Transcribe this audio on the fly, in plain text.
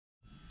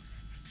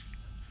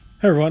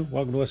Hey everyone,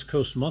 welcome to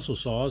Coast Muscle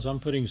Saws. I'm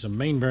putting some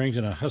main bearings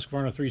in a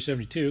Husqvarna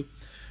 372.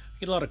 I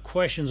get a lot of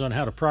questions on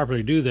how to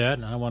properly do that,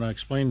 and I want to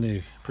explain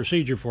the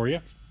procedure for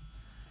you.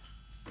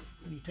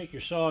 When you take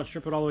your saw and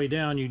strip it all the way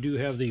down, you do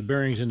have the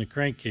bearings in the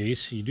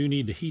crankcase. You do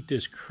need to heat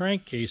this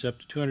crankcase up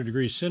to 200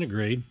 degrees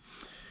centigrade,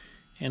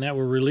 and that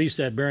will release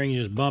that bearing.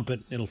 You just bump it,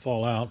 it'll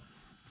fall out.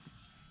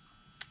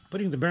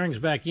 Putting the bearings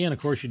back in, of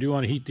course, you do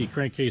want to heat the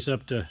crankcase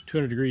up to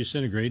 200 degrees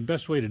centigrade.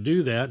 Best way to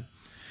do that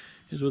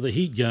is with a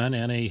heat gun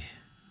and a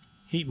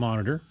heat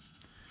monitor.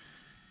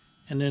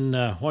 And then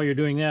while you're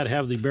doing that,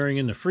 have the bearing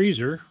in the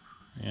freezer,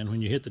 and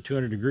when you hit the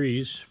 200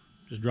 degrees,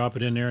 just drop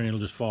it in there and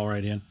it'll just fall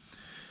right in.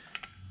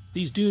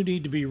 These do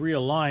need to be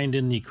realigned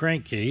in the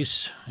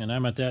crankcase, and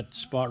I'm at that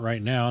spot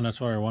right now, and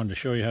that's why I wanted to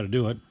show you how to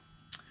do it.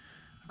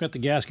 I've got the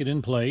gasket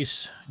in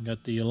place, I've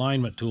got the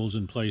alignment tools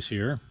in place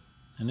here,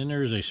 and then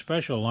there's a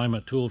special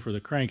alignment tool for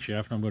the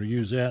crankshaft, and I'm going to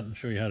use that and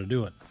show you how to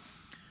do it.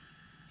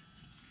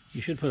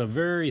 You should put a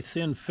very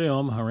thin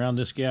film around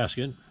this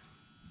gasket,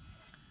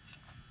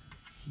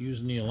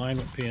 using the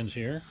alignment pins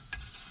here.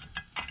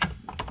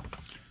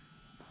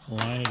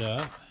 Line it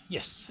up.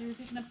 Yes. So you're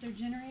picking up their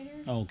generator?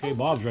 Okay,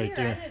 Bob's right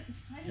there.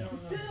 I just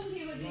assumed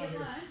he would be at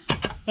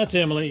lunch. That's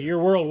Emily. You're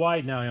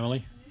worldwide now,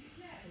 Emily.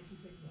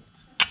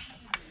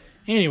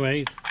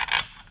 Anyway,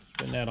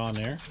 putting that on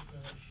there.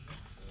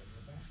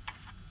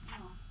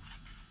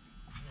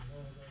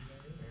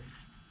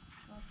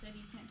 Bob said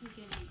you can't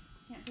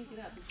pick it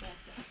up.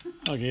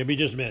 Okay, it'll be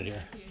just a minute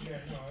here.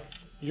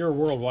 You're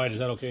worldwide. Is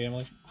that okay,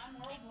 Emily? I'm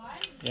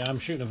worldwide? Yeah, I'm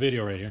shooting a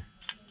video right here.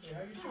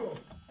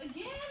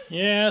 Again?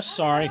 Yes,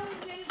 sorry.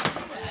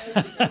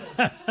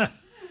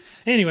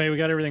 Anyway, we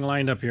got everything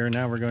lined up here, and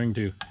now we're going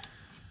to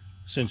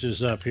cinch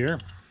this up here.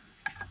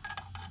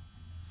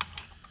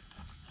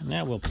 And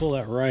now we'll pull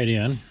that right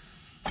in.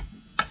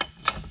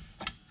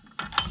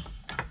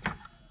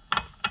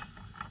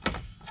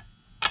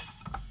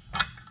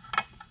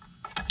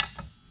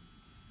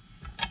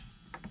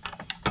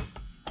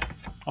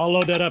 I'll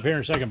load that up here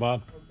in a second,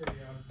 Bob. Okay,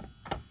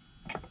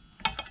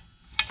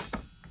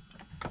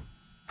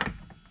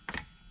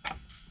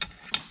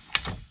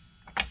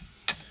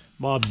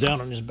 Bob's down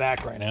on his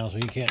back right now, so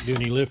he can't do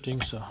any lifting,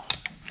 so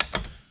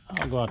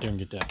I'll go out there and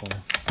get that for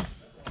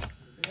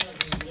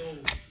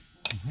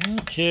him.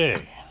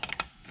 Okay.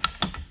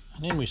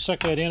 And then we suck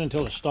that in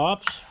until it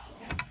stops.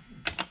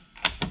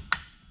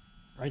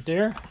 Right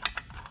there.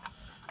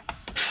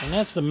 And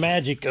that's the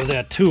magic of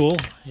that tool.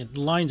 It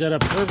lines that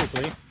up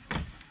perfectly.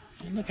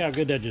 And look how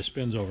good that just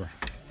spins over.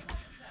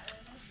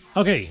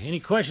 Okay, any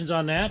questions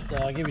on that?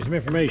 I'll give you some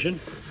information.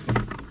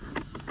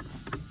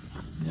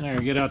 And I'm going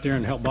to get out there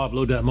and help Bob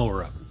load that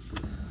mower up.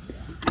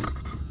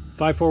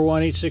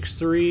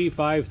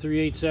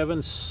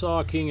 541-863-5387,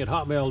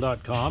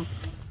 sawking@hotmail.com.